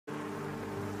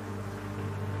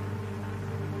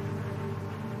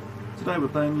Today we're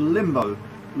playing Limbo.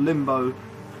 Limbo.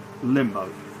 Limbo.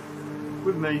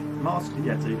 With me, Masked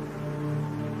Yeti.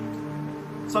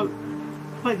 So,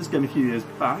 I played this game a few years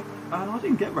back, and I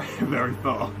didn't get very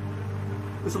far.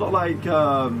 It's a lot like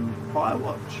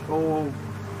Firewatch, or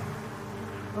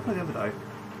what I played the other day.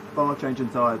 Bar Changing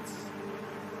Tides.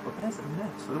 Oh, there's a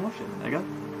nest. I don't watch it. There you go.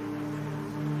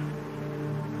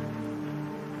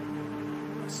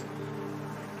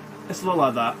 It's a lot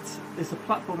like that. It's a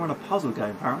platformer and a puzzle game,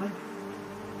 apparently.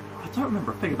 I don't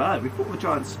remember a thing about it. We fought the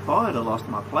giant spider last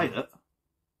time I played it.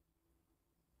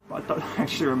 But I don't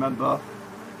actually remember.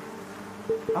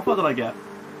 How far did I get?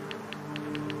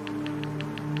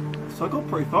 So I got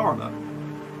pretty far on it.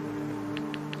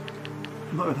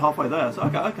 I'm not even halfway there, so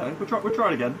okay, we'll try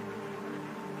it again.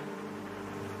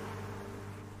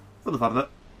 For the fun of it.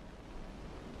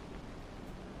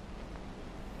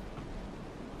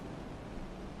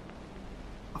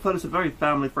 I've heard it's a very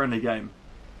family-friendly game.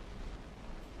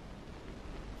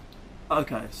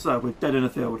 Okay, so we're dead in a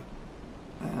field.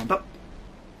 And up.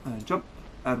 And jump.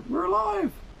 And we're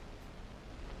alive!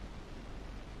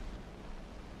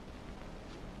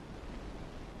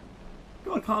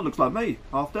 God, it kind of looks like me.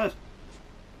 Half dead.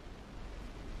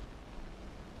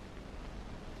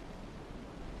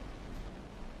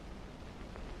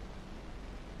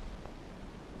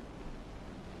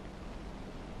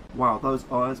 Wow, those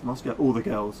eyes must get all the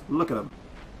girls. Look at them.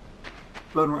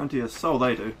 Burn right into your soul,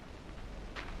 they do.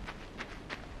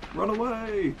 Run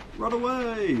away! Run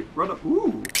away! Run up!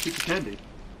 Ooh, piece of candy.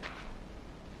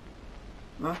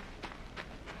 Huh?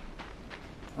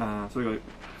 So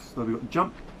we got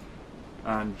jump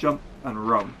and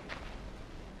run.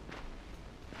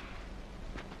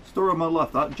 Story of my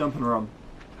life, that jump and run.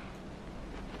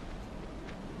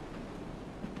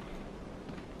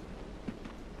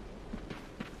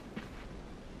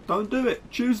 Don't do it!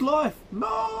 Choose life!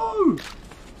 No!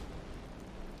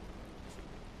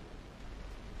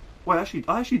 Wait, I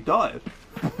actually died.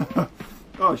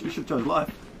 Oh, you should have chose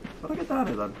life. How do I get down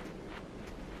here then?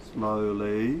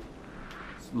 Slowly.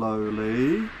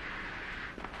 Slowly.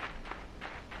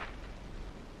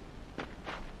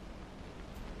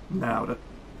 Nailed it.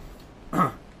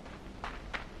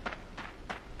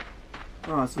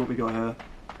 Alright, so what we got here?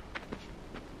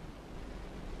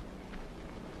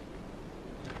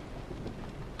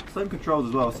 Same controls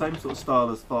as well, same sort of style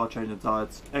as Far Changing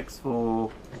Tides.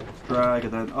 X4, drag,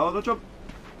 and then, oh, no jump!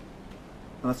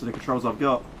 And that's the controls I've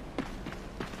got.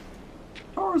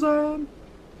 Tarzan!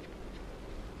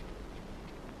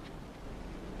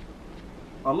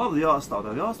 I love the art style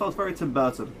though, the art style is very Tim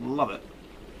Burton, love it.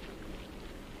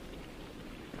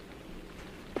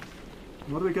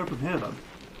 Where do we go from here then?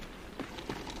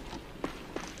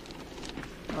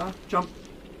 Jump!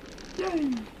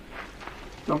 Yay!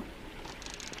 Jump!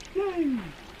 Yay!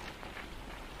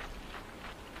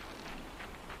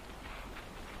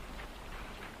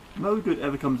 No good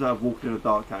ever comes out of walking in a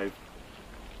dark cave.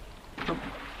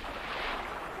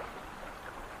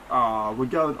 Ah, we're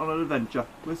going on an adventure.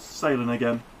 We're sailing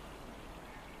again.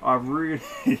 I really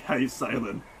hate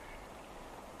sailing.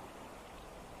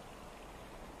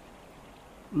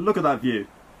 Look at that view.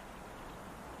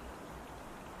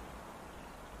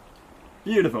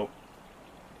 Beautiful.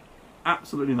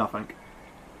 Absolutely nothing.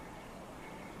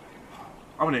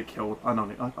 I'm gonna get killed. I know.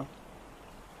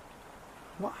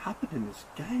 What happened in this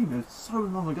game? It was so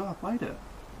long ago I played it.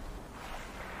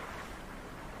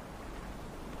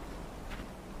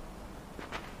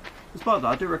 Despite that,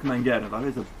 I do recommend getting it though.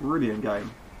 It's a brilliant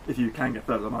game. If you can get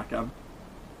further than I can.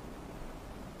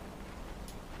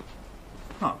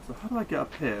 Huh, so how do I get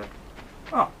up here?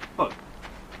 Oh, look.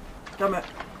 Damn it.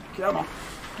 Come on.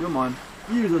 You're mine.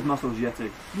 Use those muscles,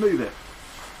 Yeti. Move it.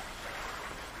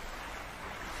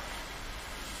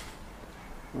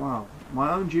 Wow,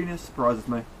 my own genius surprises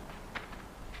me.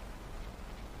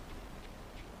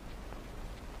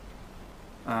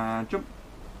 And jump.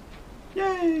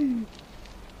 Yay!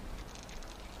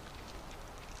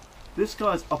 This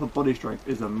guy's upper body strength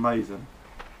is amazing.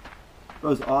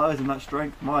 Those eyes and that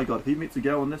strength, my god, if he meets a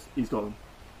girl on this, he's got them.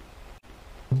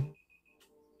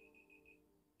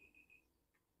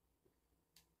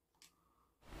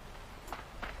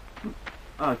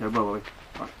 Okay, where were we?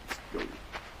 Right, let's go.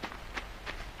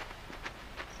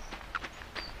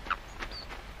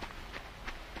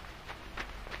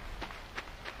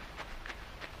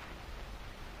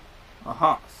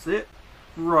 Aha, see it?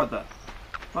 Right there.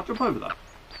 Can I jump over that?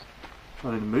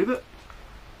 I need to move it?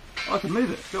 Oh, I can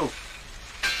move it, cool.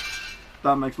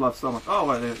 That makes life so much. Oh,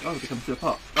 wait, oh, it becomes two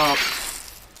apart. Oh.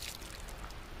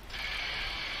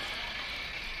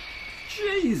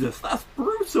 Jesus, that's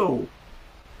brutal!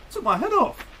 Took my head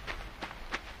off!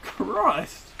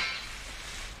 Christ!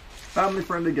 Family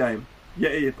friendly game.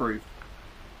 Yeti approved.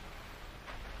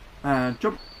 And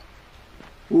jump.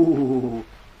 Ooh.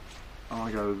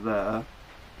 I go there.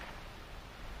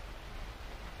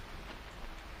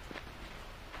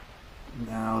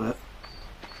 Nailed it.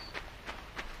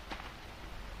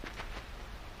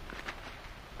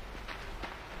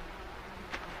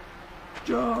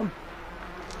 Jump.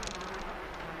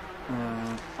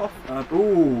 And off. And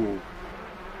ooh.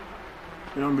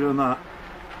 You don't want to be doing that.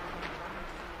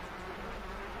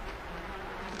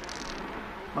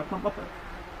 I can't up it.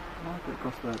 I get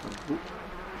across there. Ooh.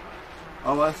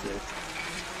 Oh, I see.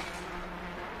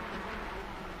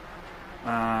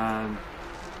 And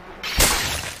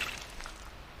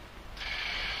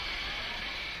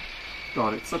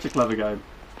God, it's such a clever game.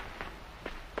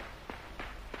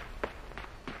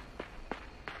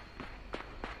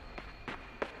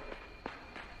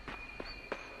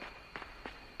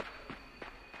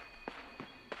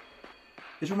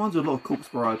 It reminds me of a lot of Corpse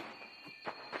Bride.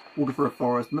 Walking through a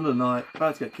forest, middle of the night,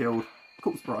 about to get killed.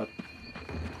 Corpse Bride.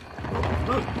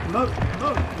 No, no,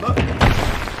 no, no.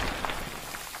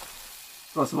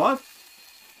 Do I survive?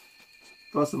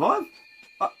 Do I survive?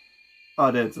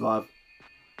 I didn't survive.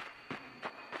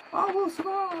 I will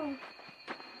survive.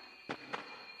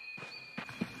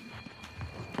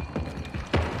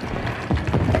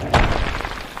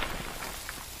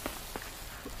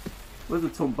 Where's the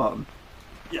taunt button?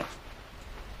 Yeah.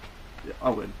 Yeah, I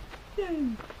win.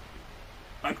 Yay.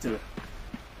 Back to it.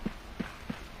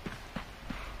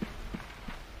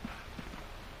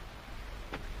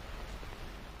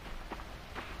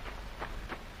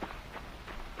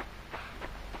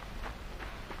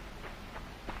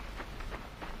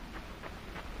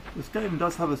 This game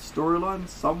does have a storyline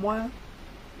somewhere,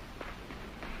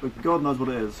 but God knows what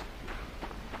it is.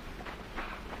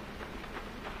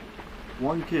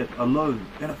 One kid alone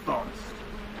in a forest,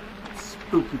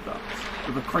 spooky fast,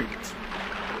 with a crate,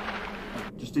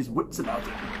 and just his wits about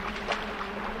him,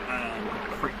 and a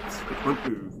crate which won't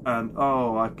move, and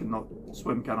oh, I cannot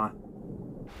swim, can I?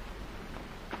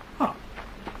 Huh.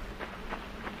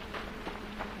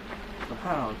 So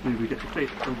how do we get the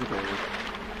crate over there?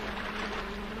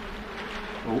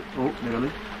 Oh, oh, nearly.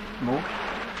 More.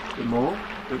 Bit more.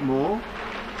 Bit more.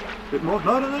 Bit more.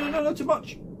 No, no, no, no, no, not too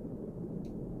much.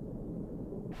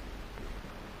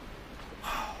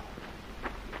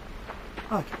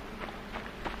 Okay.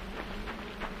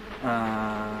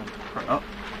 And right up.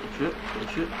 Push it,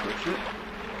 push it, push it,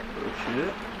 push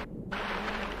it.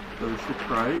 Push the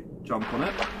crate. Jump on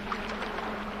it.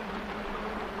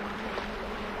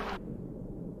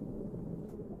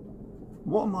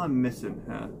 What am I missing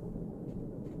here?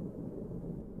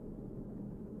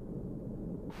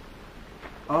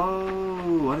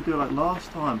 Oh, I had to do it like last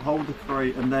time. Hold the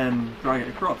crate and then drag it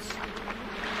across.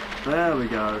 There we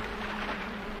go.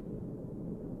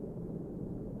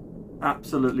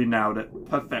 Absolutely nailed it.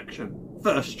 Perfection.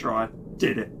 First try.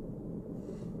 Did it.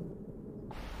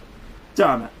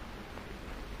 Damn it.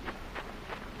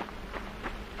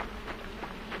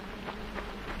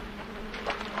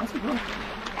 That's a good. I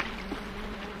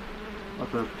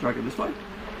have to drag it this way.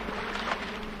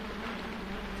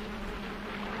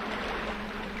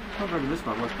 If I drag it this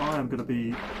way, well, I am going to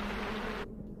be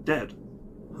dead.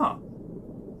 Huh.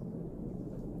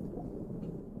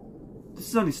 This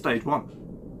is only stage 1.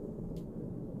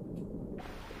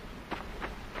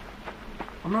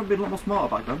 I remember being a lot more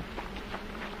smarter back then.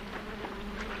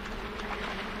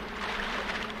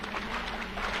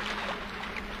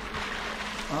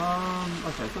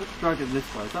 Okay, so let's drag it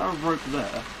this way. Is that a rope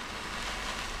there?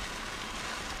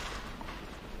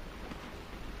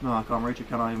 No, I can't reach it,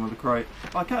 can I, even with a crate?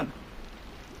 Oh, I can!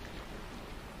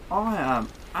 I am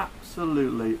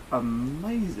absolutely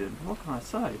amazing. What can I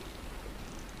say?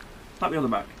 Pat me on the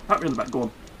back. Pat me on the back, go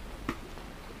on.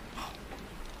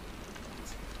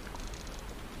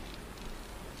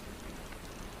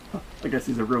 I guess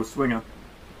he's a real swinger.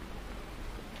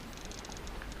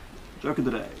 Joke of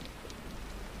the day.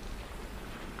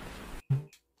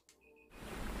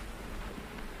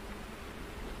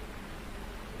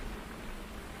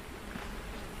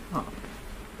 Huh.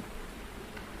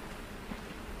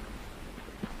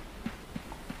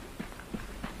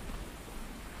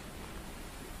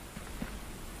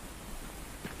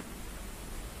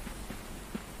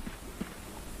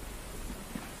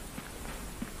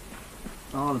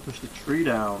 Oh, they push the tree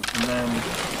down, and then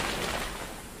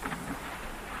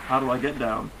how do I get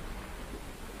down?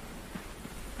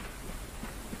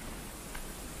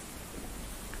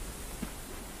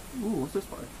 Ooh, what's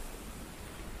this way?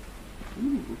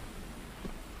 Ooh.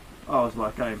 Oh, that's where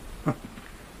I came.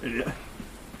 Idiot.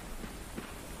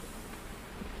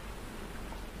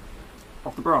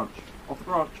 Off the branch. Off the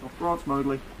branch,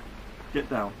 Mowgli. Get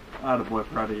down. Attaboy,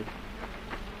 proud of you.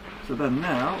 So then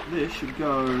now, this should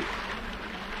go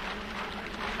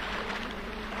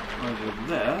over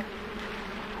there.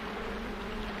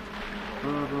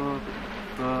 Further,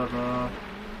 further,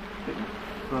 bit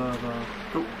further.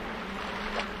 Cool.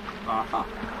 Aha.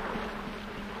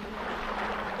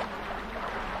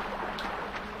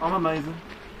 I'm amazing.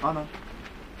 I know.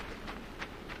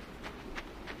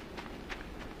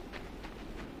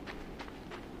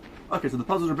 Okay, so the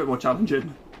puzzles are a bit more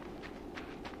challenging.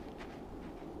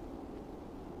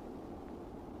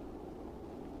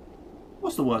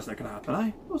 What's the worst that could happen,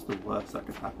 eh? What's the worst that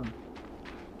could happen?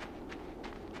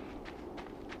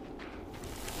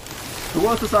 The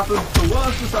worst has happened! The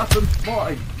worst has happened!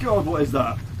 My god, what is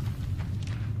that?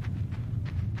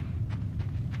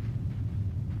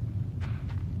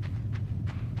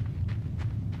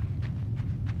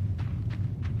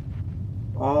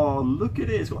 Oh, look at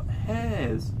it! It's got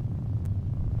hairs!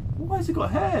 Why has it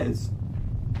got hairs?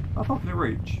 How far can it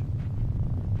reach?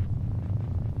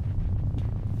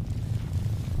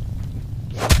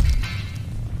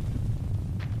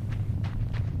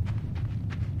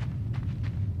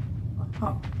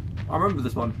 Huh. I remember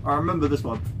this one. I remember this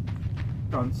one.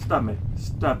 Go on, stab me.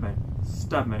 Stab me.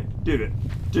 Stab me. Do it.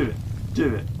 Do it.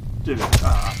 Do it. Do it.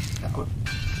 Ah, coward.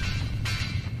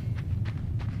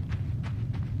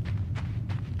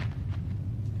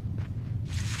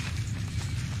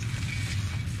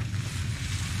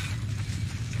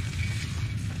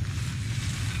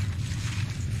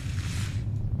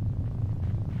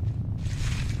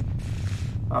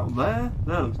 Out there?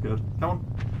 That looks good. Come on.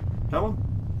 Come on.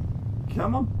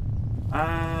 Come on.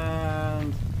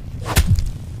 And...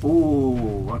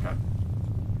 ooh, okay.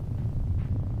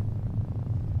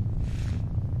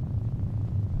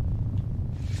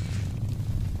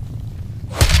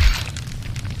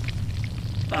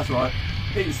 That's right.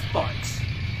 It spikes.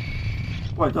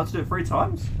 Wait, do I have to do it 3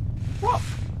 times? What?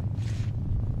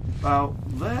 About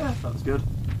there? That was good.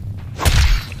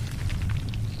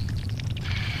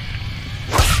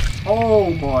 Oh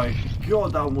my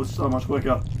god, that one was so much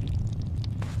quicker.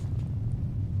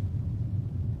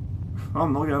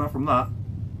 I'm not getting up from that.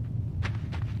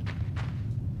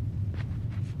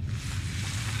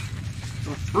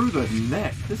 Oh, through the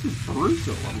neck. This is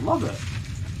brutal. I love it.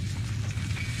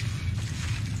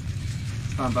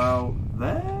 About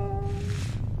there.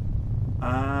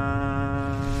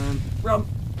 And run.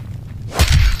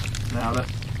 Nailed it.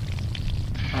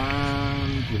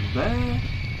 And there.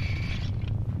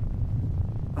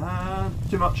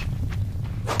 And too much.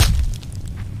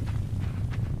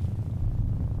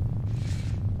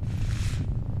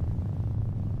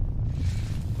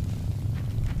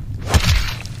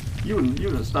 You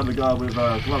wouldn't stab a guy with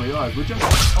glowy eyes, would you?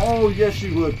 Oh, yes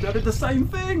you would. I did the same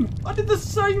thing. I did the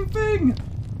same thing.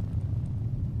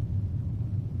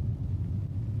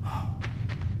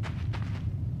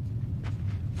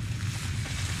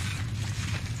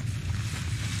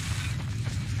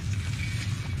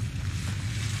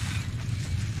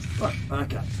 Right,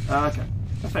 okay, okay.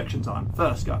 Affection time.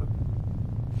 First go.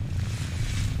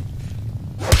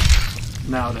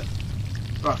 Nailed it.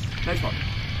 Right, next one.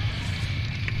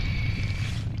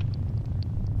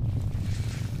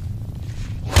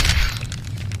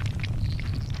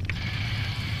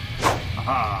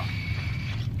 Aha!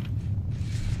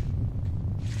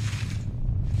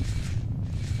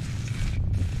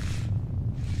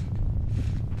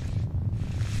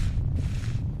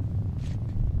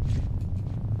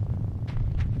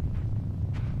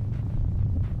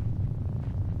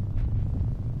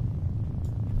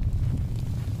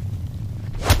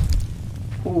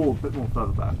 Oh, a bit more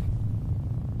further back.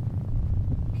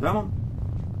 Come on.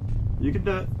 You can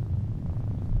do it.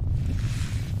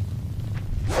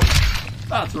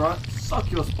 That's right. Suck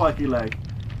your spiky leg.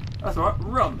 That's right.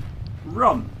 Run.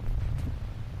 Run.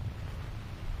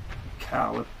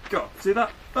 Coward. Go. See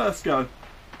that? First go.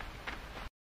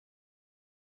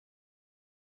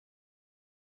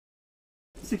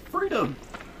 See, freedom.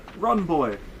 Run,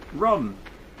 boy. Run.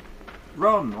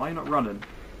 Run. Why are you not running?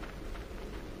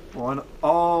 Why not?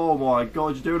 Oh my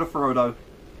god, you're doing a Frodo.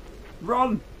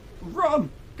 Run. Run.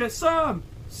 Get Sam.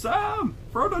 Sam.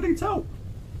 Frodo needs help.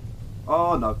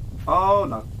 Oh no. Oh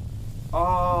no.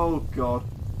 Oh god.